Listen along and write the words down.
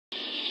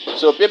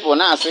So people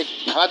now say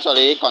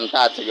actually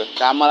contact you.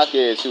 Camera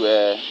case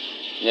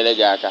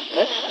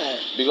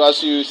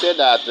because you said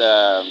that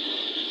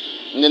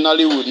in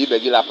Nollywood you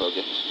beg up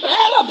okay.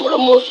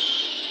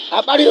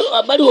 Abari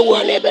wo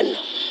hane ben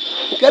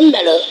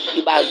kemelo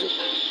ibazu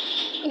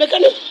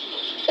ndekane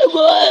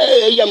ego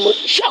yam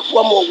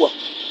shakwa mo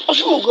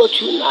osumu go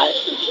to na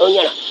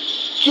onyana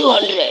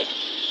 200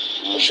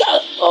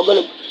 sha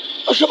ogolo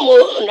osumu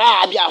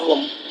na abia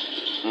hom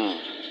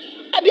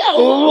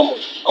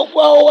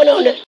okwa wona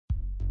one.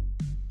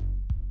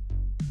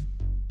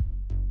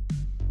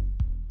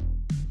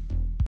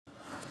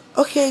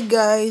 Okay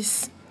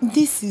guys,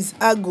 this is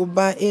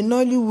Aguba, a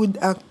Nollywood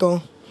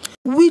actor,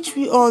 which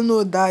we all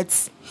know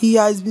that he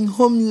has been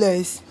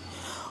homeless,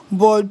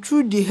 but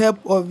through the help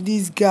of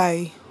this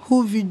guy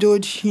who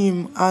videoed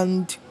him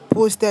and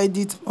posted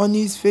it on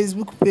his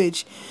Facebook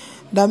page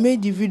that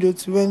made the video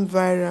to went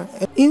viral,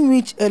 in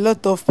which a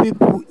lot of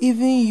people,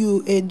 even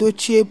you,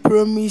 Edochie,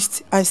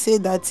 promised and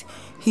said that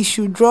he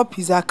should drop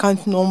his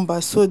account number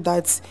so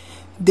that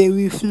they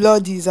will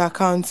flood his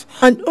account.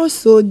 And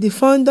also the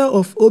founder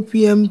of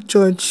OPM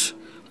Church,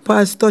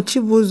 Pastor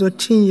Chibuzo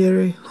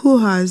Chinyere, who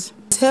has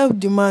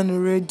helped the man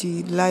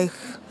already, like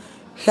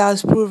he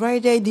has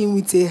provided him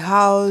with a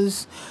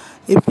house,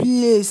 a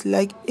place,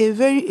 like a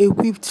very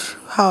equipped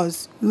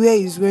house where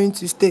he's going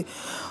to stay.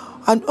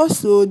 And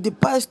also the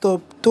pastor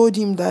told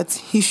him that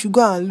he should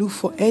go and look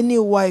for any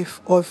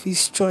wife of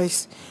his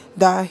choice,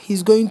 that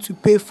he's going to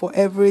pay for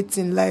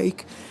everything,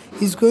 like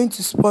he's going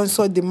to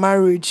sponsor the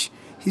marriage,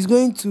 he's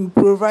going to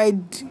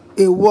provide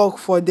a work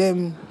for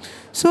them.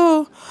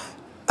 So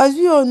as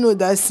we all know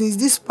that since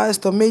this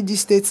pastor made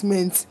this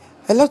statement,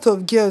 a lot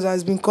of girls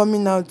has been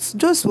coming out.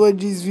 Just watch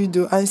this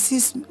video and see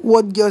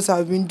what girls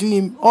have been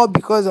doing, all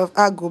because of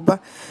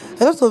Aguba.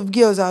 A lot of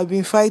girls have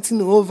been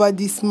fighting over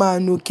this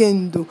man,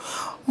 Okendo.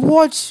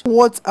 Watch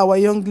what our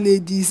young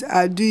ladies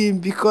are doing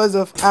because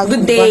of Aguba.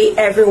 Good day,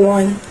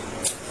 everyone.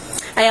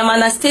 I am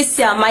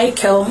Anastasia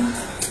Michael.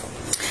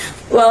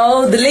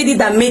 Well, the lady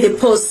that made a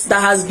post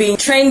that has been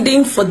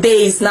trending for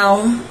days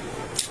now.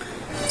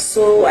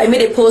 So I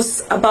made a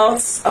post about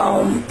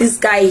this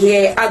guy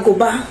here,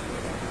 Aguba.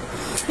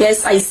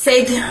 Yes, I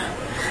said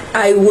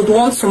I would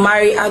want to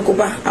marry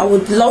Aguba. I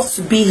would love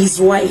to be his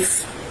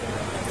wife.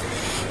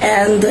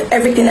 And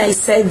everything I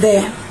said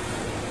there.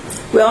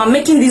 Well, I'm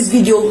making this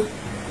video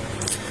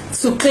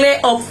to clear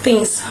up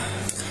things,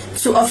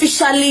 to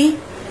officially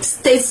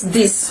state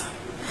this,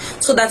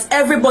 so that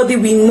everybody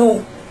will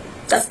know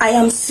that I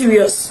am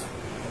serious.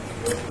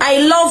 I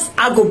love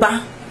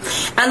Aguba,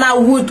 and I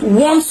would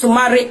want to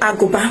marry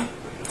Aguba.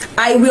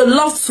 I will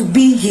love to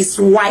be his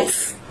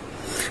wife.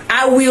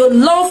 I will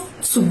love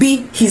to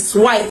be his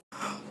wife.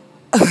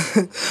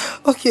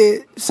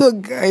 Okay, so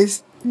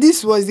guys,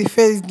 this was the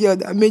first girl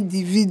that made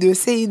the video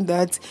saying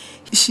that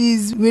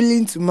she's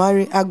willing to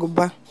marry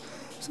Aguba.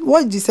 So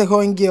what's the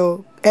second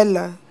girl,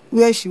 Ella,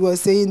 where she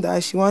was saying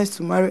that she wants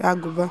to marry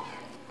Aguba?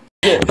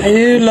 I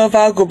really love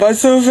Aguba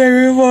so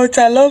very much.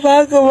 I love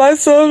Aguba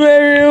so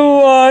very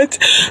much.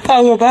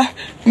 Aguba,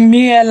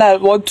 me and I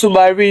want to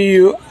marry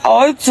you. I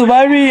want to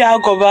marry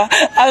Aguba.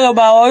 Aguba,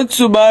 I want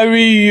to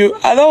marry you.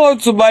 I don't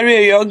want to marry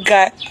a young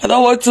guy. I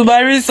don't want to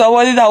marry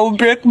somebody that will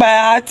break my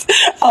heart.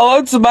 I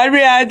want to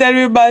marry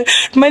everybody.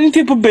 Many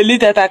people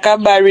believe that I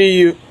can't marry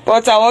you,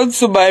 but I want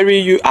to marry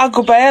you.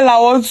 Aguba, I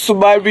want to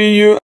marry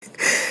you.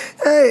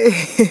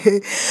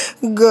 Hey,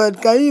 God,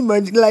 can you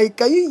imagine? Like,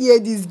 can you hear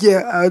this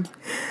girl out?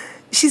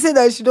 She said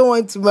that she don't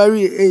want to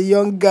marry a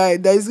young guy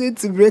that is going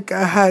to break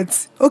her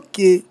heart.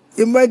 Okay,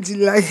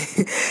 imagine, like,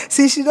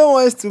 see, she don't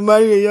want to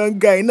marry a young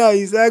guy. Now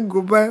he's like,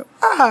 go by.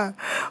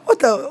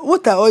 What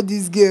are all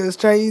these girls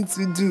trying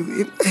to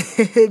do?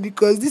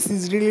 Because this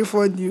is really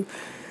funny.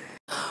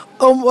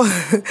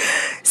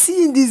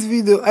 Seeing this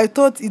video, I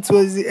thought it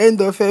was the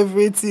end of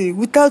everything,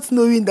 without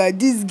knowing that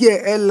this girl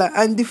Ella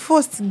and the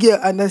first girl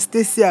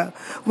Anastasia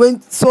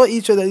saw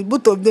each other.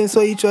 Both of them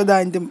saw each other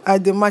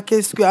at the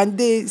market square, and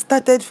they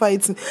started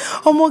fighting.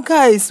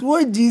 Guys,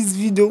 watch this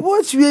video.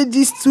 Watch where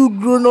these two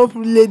grown-up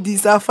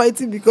ladies are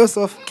fighting because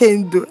of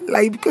Kendo,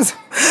 like because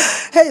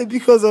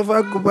of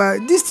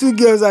Aguba. These two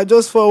girls are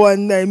just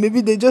 419. Maybe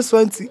they just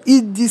want to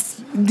eat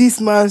this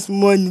man's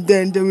money,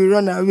 then they will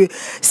run away,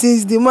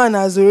 since the man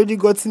has already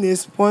gotten a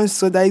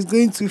sponsor that is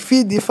going to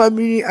feed the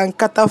family and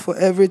cater for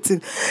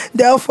everything.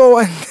 They are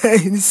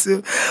 419.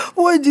 So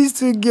what these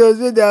two girls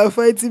where they are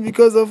fighting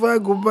because of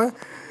Aguba?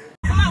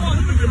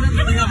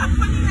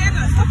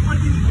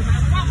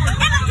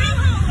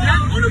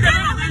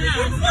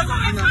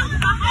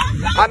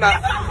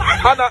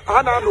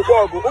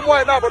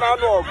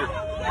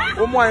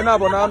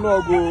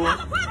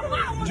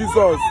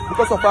 Jesus,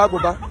 because of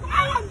Aguba.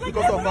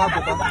 Because of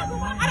Aguba.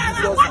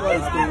 Jesus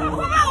Christ.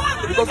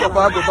 Because of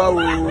Aguba.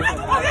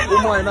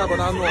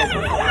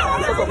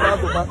 Because of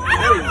Aguba.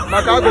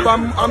 Aguba.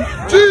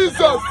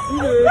 Jesus.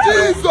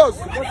 Jesus.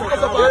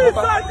 Because of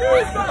Aguba.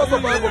 Because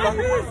of Aguba.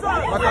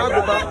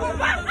 Aguba.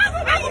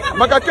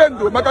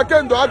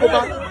 Makakendo.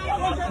 Aguba.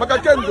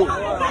 Makakendo.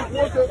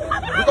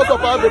 Because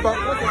of Aguba.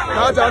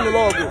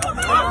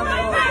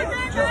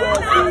 Jesus.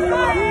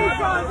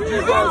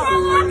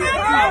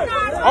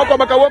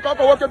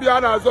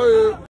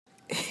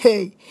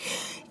 Hey,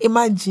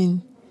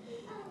 imagine.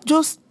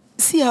 Just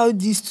see how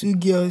these two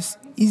girls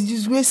is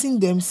disgracing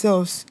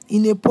themselves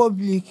in a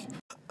public.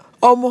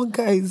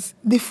 Guys,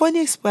 the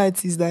funniest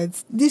part is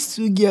that these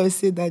two girls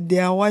say that they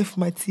are wife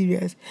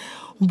materials.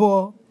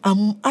 But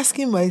I'm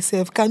asking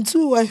myself, can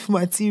two wife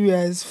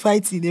materials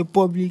fight in a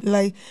public?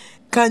 Like,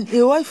 can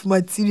a wife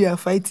material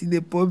fight in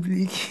the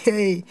public?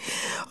 Hey,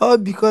 all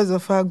because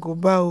of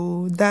Aguba.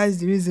 Oh, that's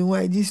the reason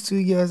why these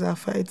two girls are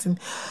fighting.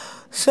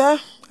 Sure,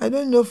 I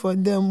don't know for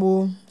them.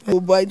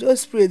 But I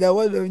just pray that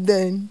one of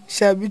them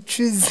shall be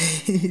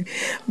chosen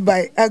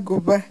by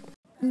Aguba.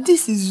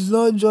 This is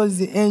not just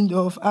the end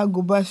of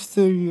Aguba's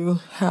story.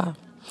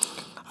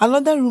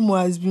 Another rumor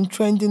has been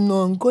trending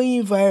on,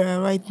 going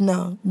viral right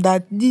now,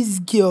 that this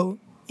girl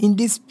in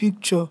this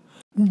picture,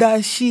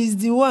 that she's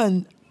the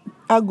one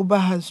Aguba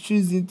has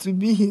chosen to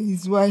be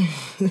his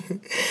wife.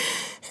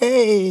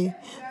 Hey,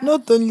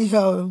 not only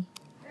her.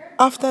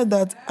 After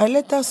that, I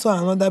later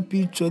saw another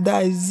picture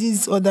that is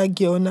this other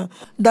girl now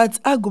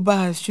that Aguba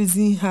has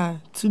chosen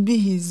her to be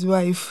his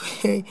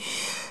wife.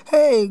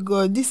 Hey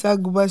God, this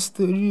Aguba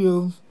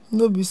story,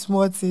 no be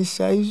small thing,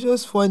 sha. It's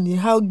just funny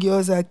how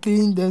girls are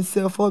killing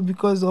themselves all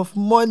because of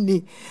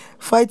money,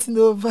 fighting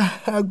over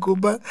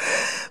Aguba,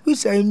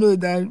 which I know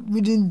that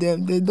reading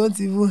them, they don't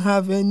even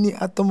have any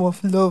atom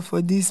of love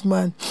for this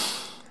man.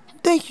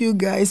 Thank you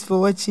guys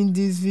for watching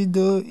this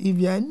video. If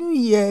you are new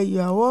here, you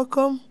are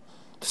welcome.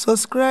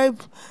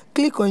 Subscribe,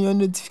 click on your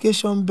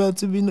notification bell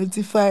to be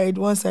notified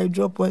once I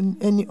drop on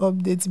any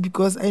updates,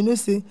 because I know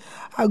say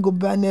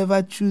Aguba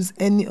never choose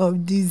any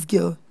of these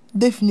girls.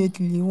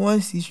 Definitely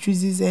once he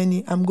chooses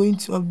any, I'm going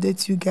to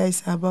update you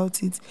guys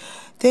about it.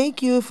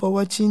 Thank you for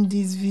watching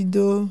this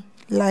video.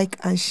 Like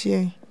and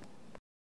share.